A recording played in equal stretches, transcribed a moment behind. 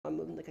I'm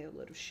moving like I have a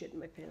load of shit in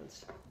my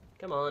pants.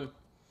 Come on.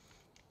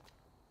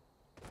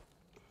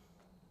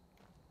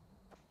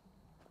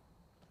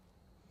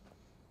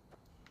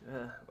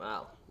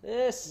 Wow.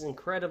 This is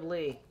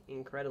incredibly,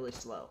 incredibly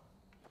slow.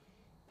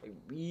 I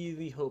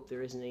really hope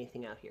there isn't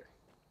anything out here.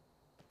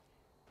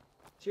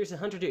 Seriously,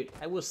 Hunter Dude,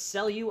 I will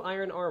sell you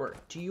iron armor.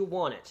 Do you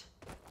want it?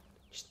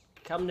 Just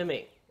come to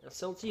me. I'll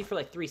sell it to you for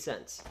like 3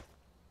 cents.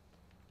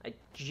 I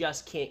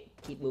just can't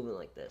keep moving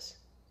like this.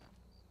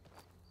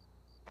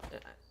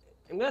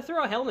 I'm gonna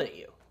throw a helmet at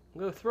you.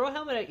 I'm gonna throw a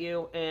helmet at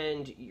you,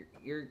 and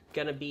you're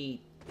gonna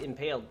be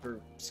impaled for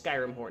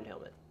Skyrim Horned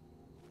Helmet.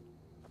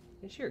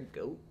 Is your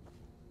goat?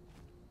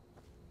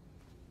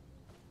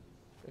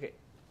 Okay.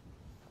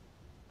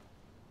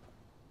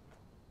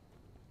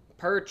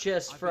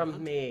 Purchase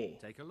from me.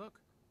 Take a look.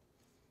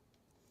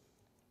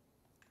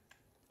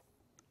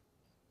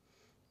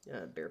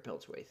 Bear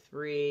pelts weigh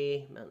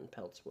 3. Mountain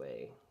pelts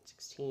weigh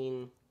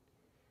 16.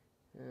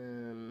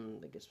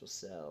 I guess we'll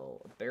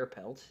sell a bear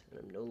pelt, and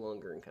I'm no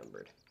longer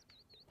encumbered.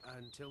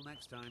 Until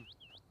next time.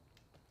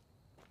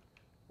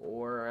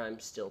 Or I'm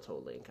still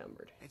totally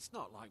encumbered. It's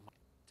not like my...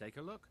 Take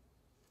a look.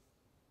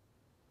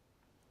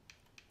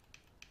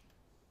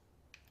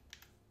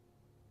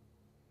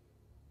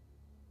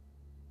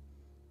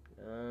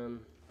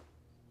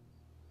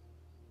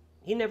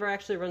 He never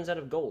actually runs out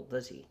of gold,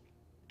 does he?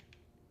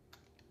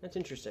 That's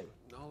interesting.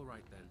 All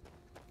right, then.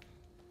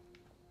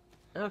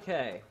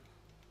 Okay.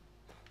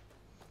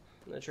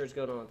 I'm not sure what's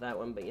going on with that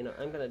one, but, you know,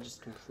 I'm gonna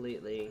just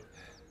completely...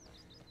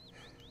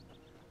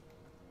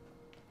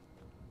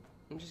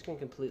 I'm just gonna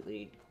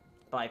completely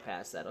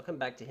bypass that. I'll come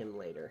back to him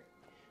later.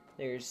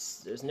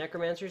 There's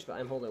necromancers, but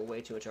I'm holding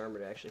way too much armor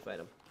to actually fight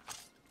them.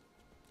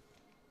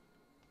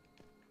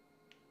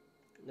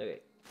 Okay,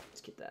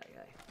 let's get that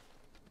guy.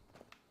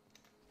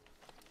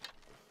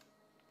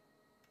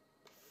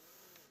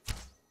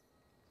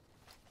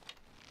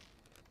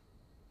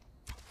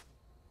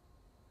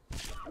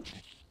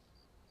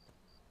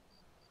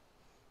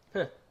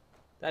 Huh.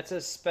 That's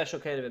a special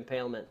kind of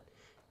impalement.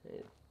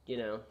 You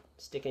know,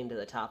 sticking to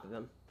the top of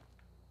him.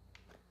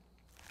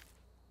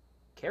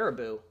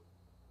 Caribou.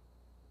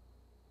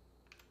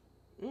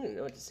 I don't even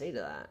know what to say to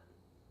that.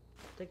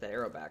 Take that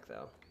arrow back,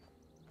 though.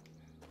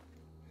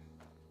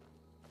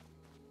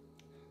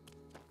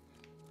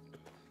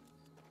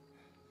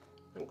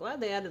 I'm glad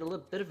they added a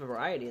little bit of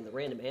variety in the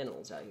random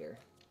animals out here.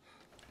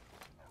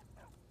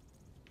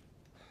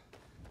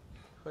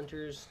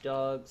 Hunters,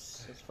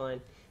 dogs, that's fine.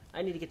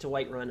 I need to get to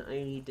Whiterun.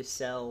 I need to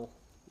sell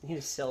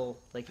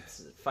like it's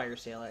a fire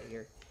sale out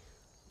here.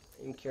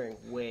 I'm carrying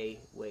way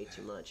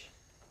too much.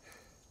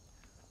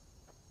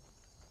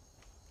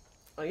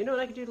 Oh, you know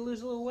what I could do to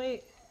lose a little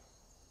weight?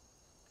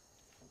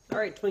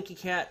 Alright, Twinkie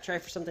Cat, try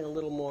for something a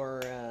little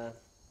more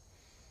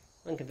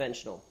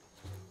unconventional.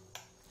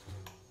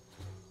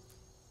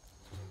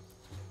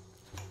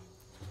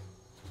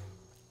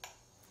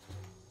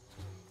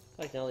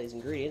 Collecting all these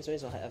ingredients,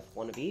 maybe I'll have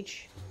one of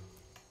each.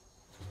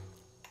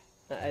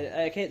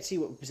 I can't see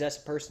what would possess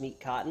a person to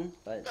eat cotton,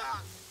 but...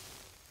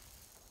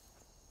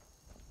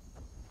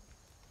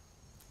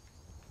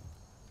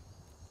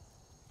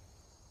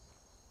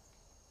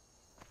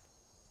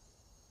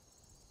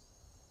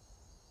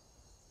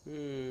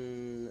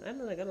 I'm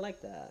not gonna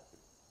like that.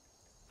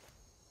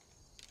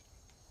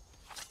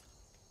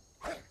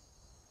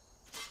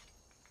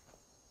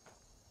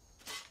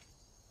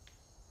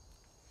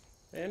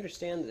 I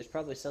understand that there's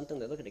probably something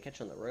they're looking to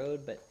catch on the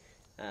road, but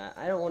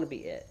I don't want to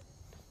be it.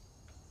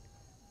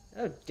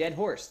 Oh, dead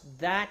horse.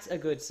 That's a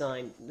good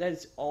sign. That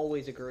is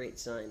always a great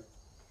sign.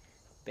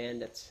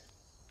 Bandits.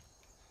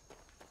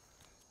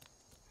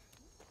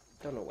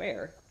 Don't know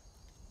where.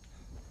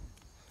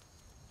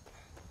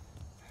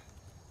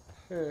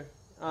 Huh.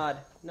 Odd.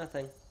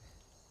 Nothing.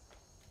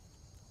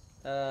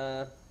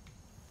 I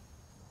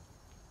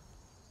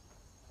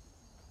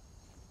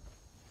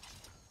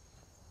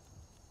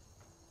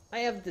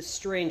have this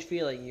strange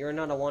feeling you're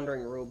not a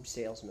wandering robe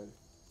salesman.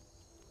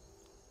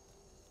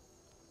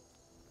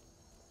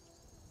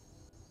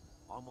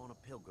 I'm on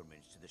a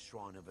pilgrimage to the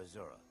shrine of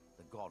Azura,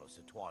 the goddess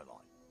of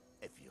twilight,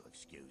 if you'll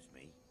excuse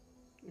me.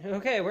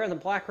 Okay, we're in the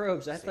black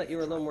robes. I thought you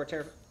were a little more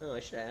terrified. Oh, I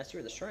should have asked you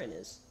where the shrine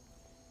is.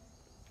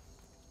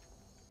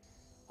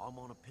 I'm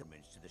on a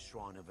pilgrimage to the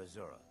shrine of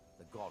Azura,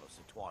 the goddess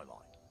of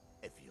twilight,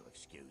 if you'll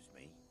excuse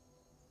me.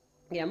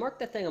 Yeah, mark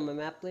that thing on my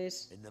map,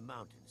 please. In the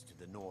mountains to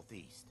the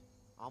northeast.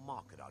 I'll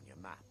mark it on your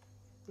map.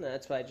 No,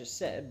 that's what I just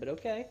said, but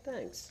okay,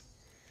 thanks.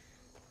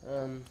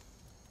 Gonna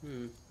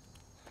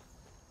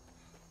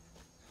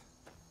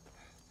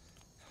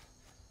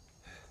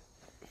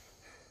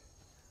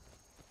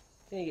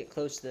get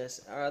close to this.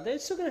 They're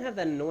still gonna have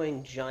that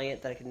annoying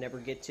giant that I could never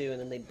get to, and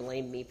then they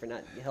blame me for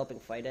not helping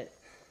fight it.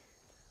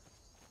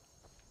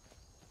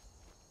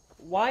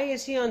 Why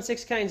is he on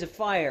 6 kinds of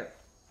fire?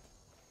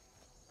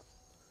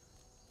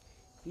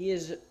 He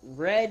is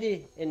red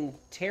and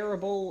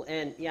terrible,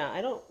 and yeah,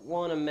 I don't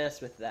want to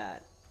mess with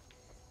that.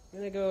 I'm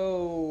gonna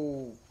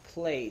go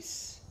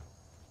place.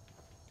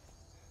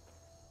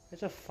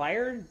 There's a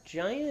fire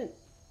giant,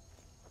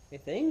 I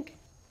think.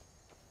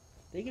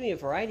 They give me a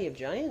variety of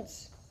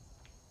giants?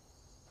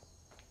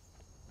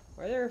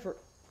 Are there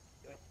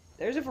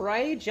There's a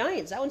variety of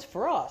giants. That one's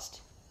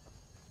frost.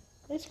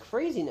 That's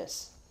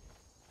craziness.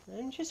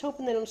 I'm just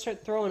hoping they don't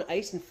start throwing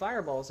ice and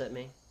fireballs at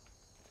me.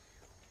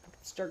 It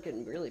could start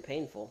getting really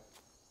painful.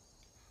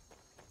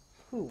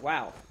 Ooh,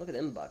 wow. Look at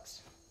them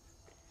bucks.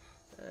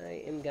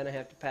 I am gonna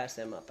have to pass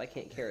them up. I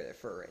can't carry their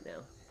fur right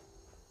now.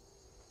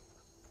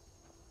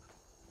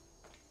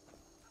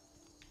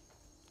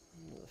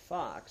 The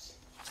fox.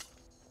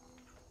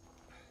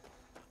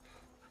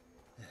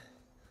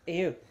 Hey,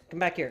 you. Come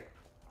back here.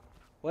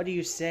 What do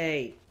you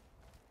say?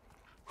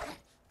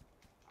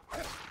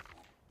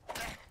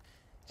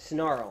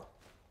 Snarl.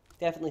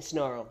 Definitely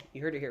snarl.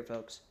 You heard it here,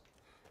 folks.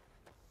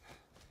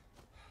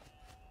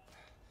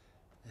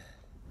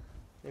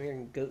 I'm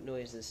hearing goat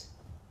noises.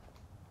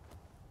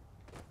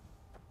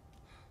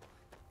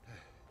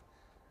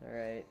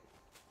 Alright.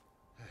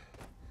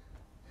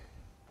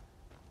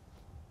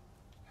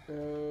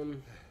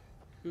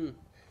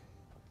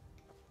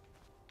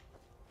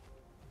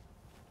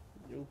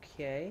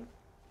 Okay.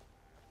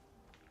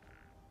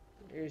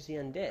 There's the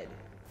undead.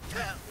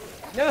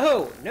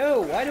 No!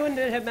 No! Why do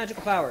undead have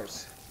magical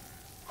powers?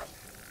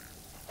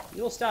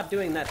 You'll stop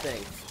doing that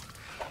thing.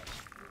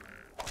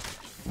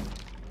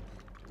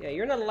 Yeah,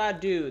 you're not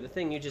allowed to do the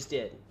thing you just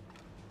did.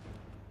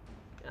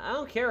 I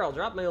don't care, I'll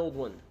drop my old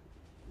one.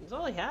 That's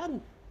all I had.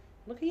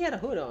 Look, he had a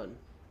hood on.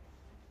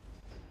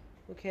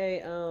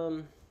 Okay,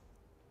 oh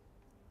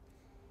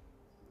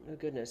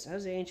goodness. How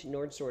does the ancient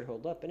Nord sword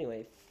hold up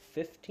anyway?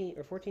 15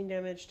 or 14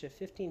 damage to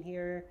 15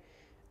 here.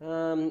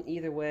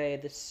 Either way,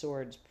 this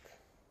sword's...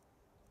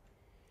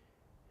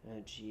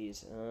 Oh,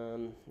 jeez.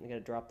 I gotta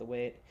drop the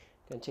weight.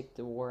 Gonna take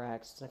the war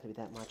axe. It's not gonna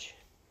be that much.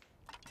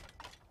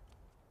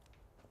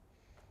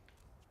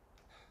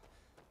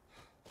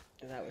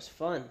 That was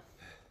fun.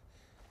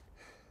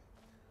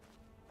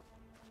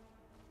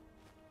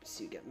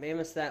 So you got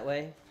mammoths that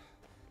way.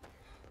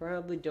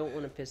 Probably don't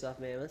want to piss off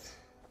mammoths.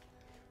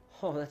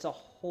 Oh, that's a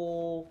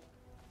whole...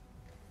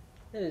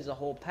 That is a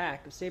whole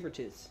pack of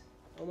saber-tooths.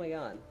 Oh my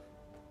god.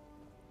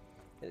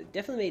 It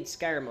definitely made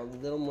Skyrim a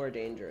little more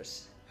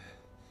dangerous.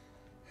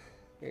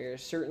 There are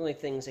certainly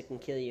things that can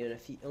kill you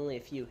in only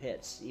a few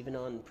hits, even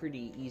on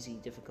pretty easy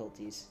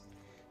difficulties.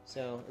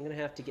 So, I'm gonna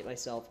have to get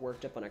myself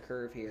worked up on a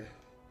curve here.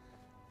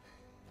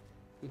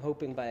 I'm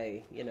hoping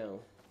by, you know,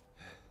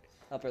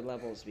 upper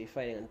levels to be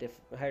fighting on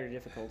higher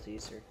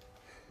difficulties, or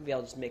maybe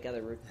I'll just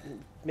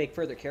make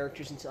further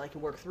characters until I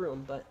can work through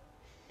them, but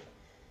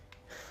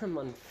I'm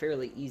on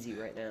fairly easy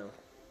right now.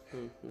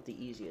 Not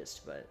the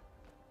easiest, but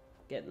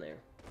getting there.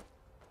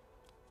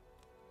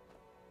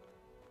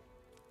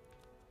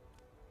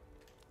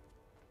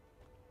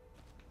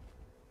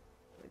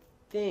 I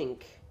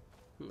think,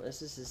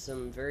 unless this is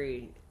some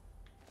very...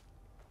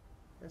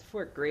 That's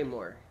Fort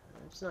Greymore.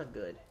 That's not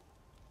good.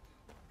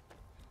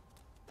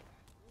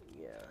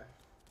 Yeah.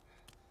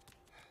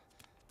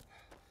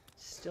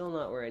 Still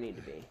not where I need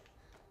to be.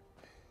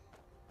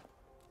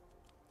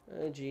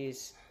 Oh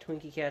jeez,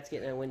 Twinkie Cat's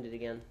getting winded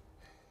again.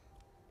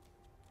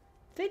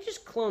 Did they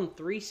just clone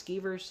 3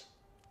 skeevers?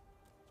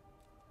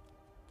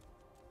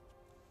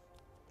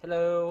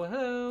 Hello,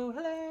 hello,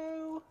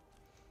 hello!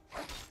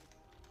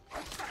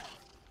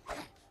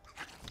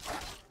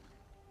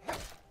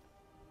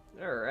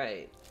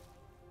 Alright.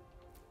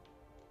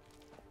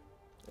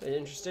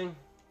 Interesting.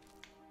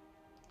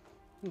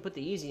 You can put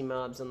the easy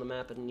mobs on the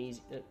map at an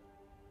easy...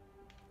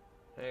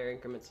 higher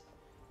increments.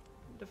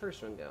 Where'd the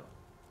first one go?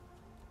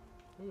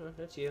 Oh no,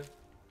 that's you.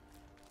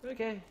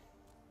 Okay.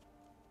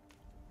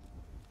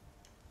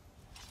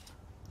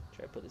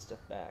 Try to put this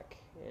stuff back,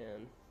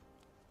 and...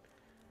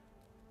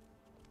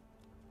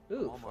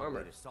 Ooh,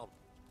 farmer.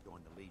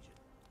 Join the Legion.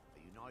 A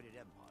united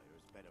empire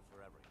is better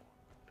for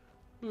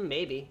everyone.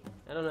 Maybe.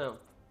 I don't know.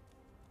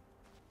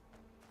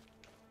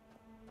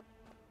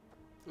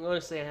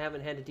 Honestly, I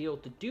haven't had to deal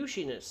with the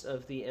douchiness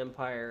of the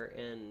Empire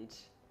and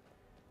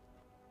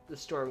the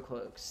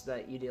Stormcloaks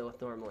that you deal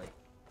with normally.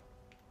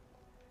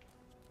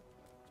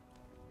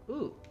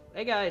 Ooh.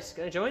 Hey guys,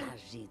 can I join?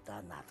 Khajiit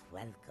are not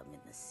welcome in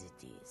the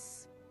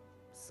cities,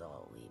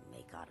 so we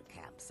make our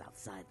camps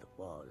outside the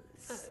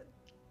walls.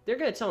 They're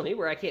gonna tell me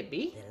where I can't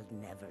be?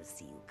 They'll never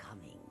see you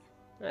coming.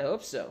 I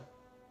hope so.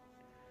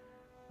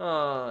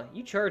 Aw,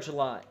 you charge a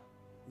lot.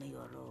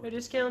 No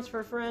discounts for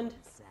a friend?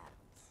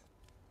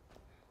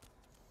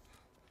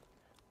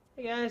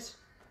 Hey guys,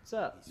 what's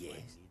up? Yes.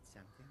 Need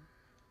something?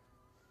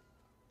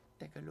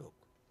 Take a look.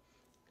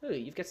 Ooh,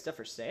 you've got stuff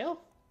for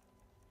sale?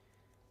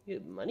 You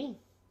have money?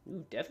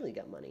 Ooh, definitely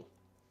got money.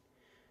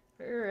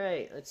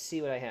 Alright, let's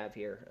see what I have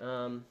here.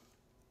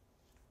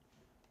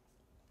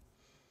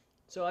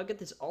 So I've got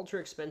this ultra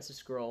expensive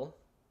scroll.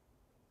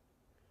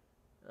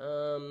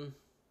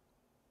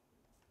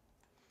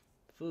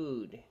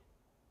 Food.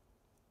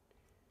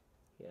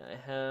 Yeah, I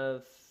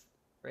have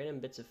random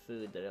bits of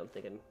food that I don't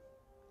think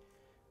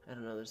I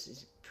don't know, this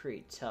is a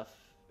pretty tough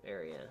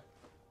area.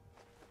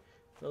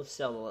 We'll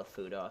sell the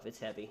food off, it's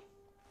heavy.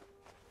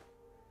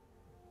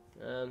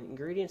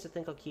 Ingredients I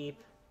think I'll keep.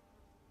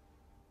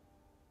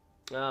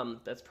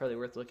 That's probably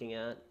worth looking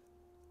at.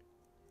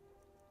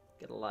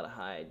 Get a lot of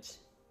hides.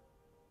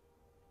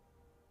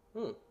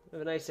 We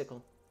have an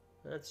icicle.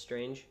 That's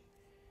strange.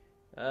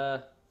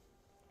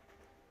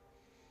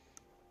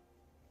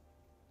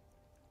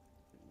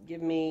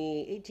 Give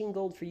me 18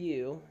 gold for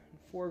you,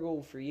 4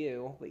 gold for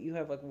you, but you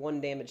have like 1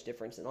 damage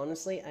difference, and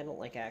honestly, I don't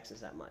like axes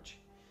that much.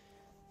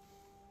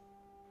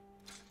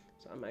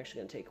 So I'm actually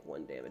going to take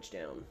 1 damage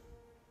down.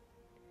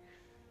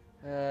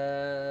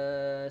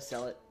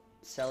 Sell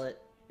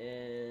it,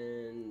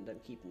 and I'm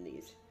keeping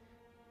these.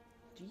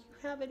 Do you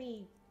have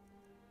any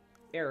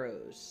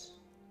arrows?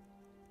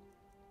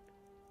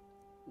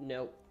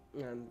 Nope.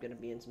 I'm gonna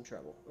be in some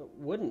trouble. A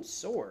wooden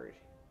sword?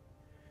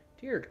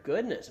 Dear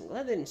goodness, I'm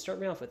glad they didn't start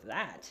me off with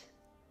that.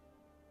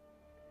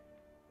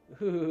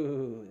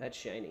 Ooh, that's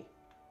shiny.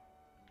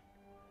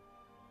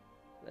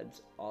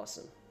 That's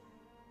awesome.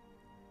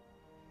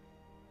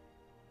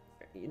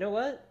 You know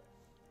what?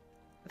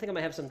 I think I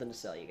might have something to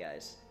sell you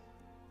guys.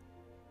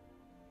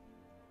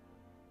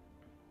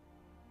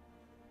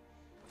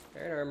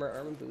 Iron armor,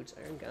 iron boots,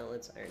 iron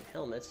gauntlets, iron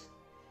helmet.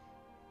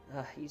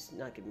 He's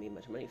not giving me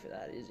much money for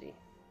that, is he?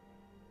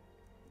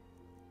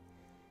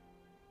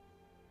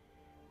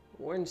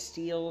 Worn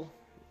steel,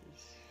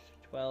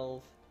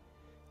 12.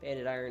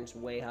 Banded iron's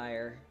way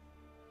higher.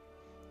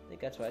 I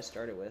think that's what I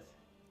started with.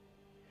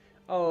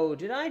 Oh,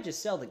 did I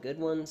just sell the good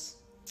ones?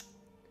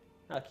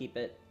 I'll keep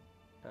it.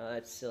 Oh,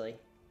 that's silly.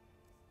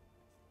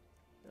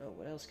 Oh,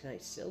 what else can I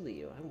sell to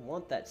you? I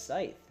want that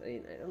scythe.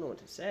 I don't know what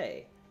to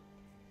say.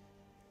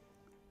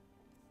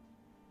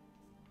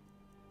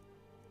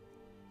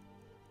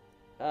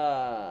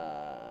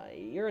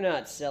 You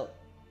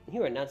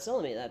are not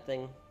selling me that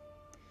thing.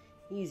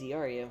 Easy,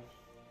 are you?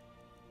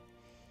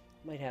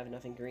 Might have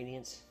enough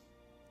ingredients.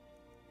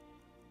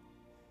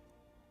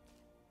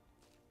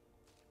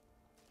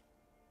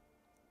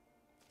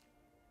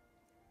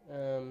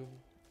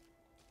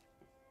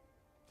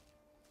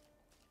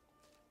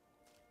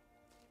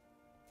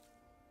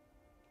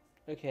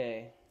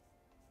 Okay.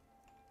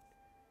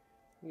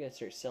 We gotta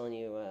start selling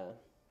you,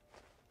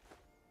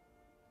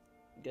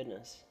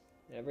 goodness.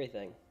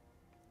 Everything.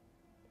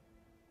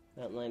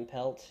 Mountain lion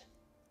pelt.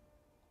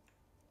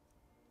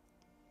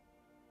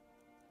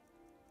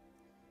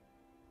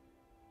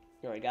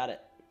 Oh, I got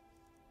it.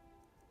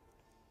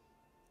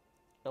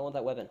 I want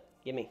that weapon.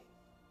 Gimme.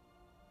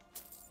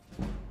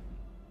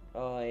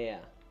 Oh, yeah.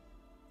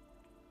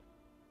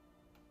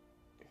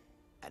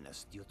 An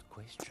astute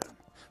question,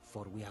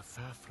 for we are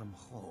far from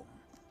home,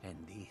 and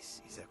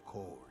this is a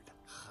cold,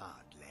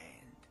 hard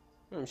land.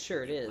 I'm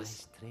sure it The is.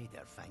 wise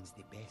trader finds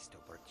the best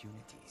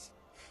opportunities,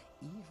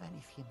 even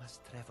if he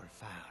must travel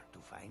far to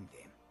find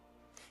them.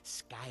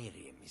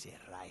 Skyrim is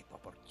a ripe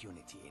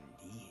opportunity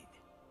indeed.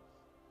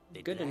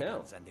 The Good to know.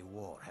 dragons and the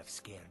war have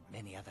scared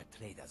many other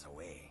traders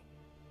away.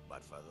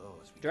 But for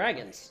those with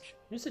Dragons. knowledge,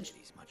 Who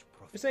it is much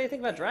Who said anything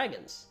about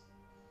dragons?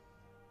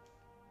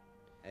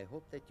 I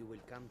hope that you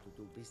will come to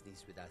do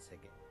business with us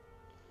again.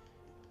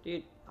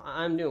 Dude,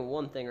 I'm doing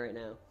one thing right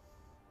now.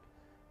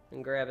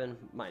 I'm grabbing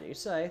my new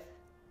scythe.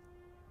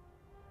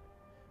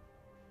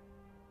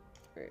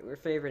 Alright, we're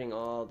favoriting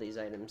all these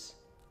items.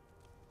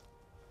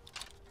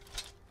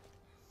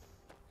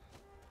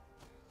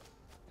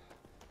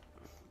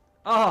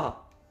 Oh!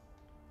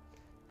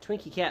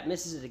 Twinkie Cat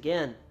misses it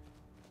again.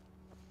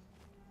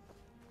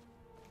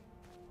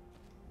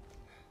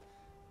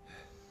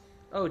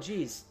 Oh,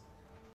 geez.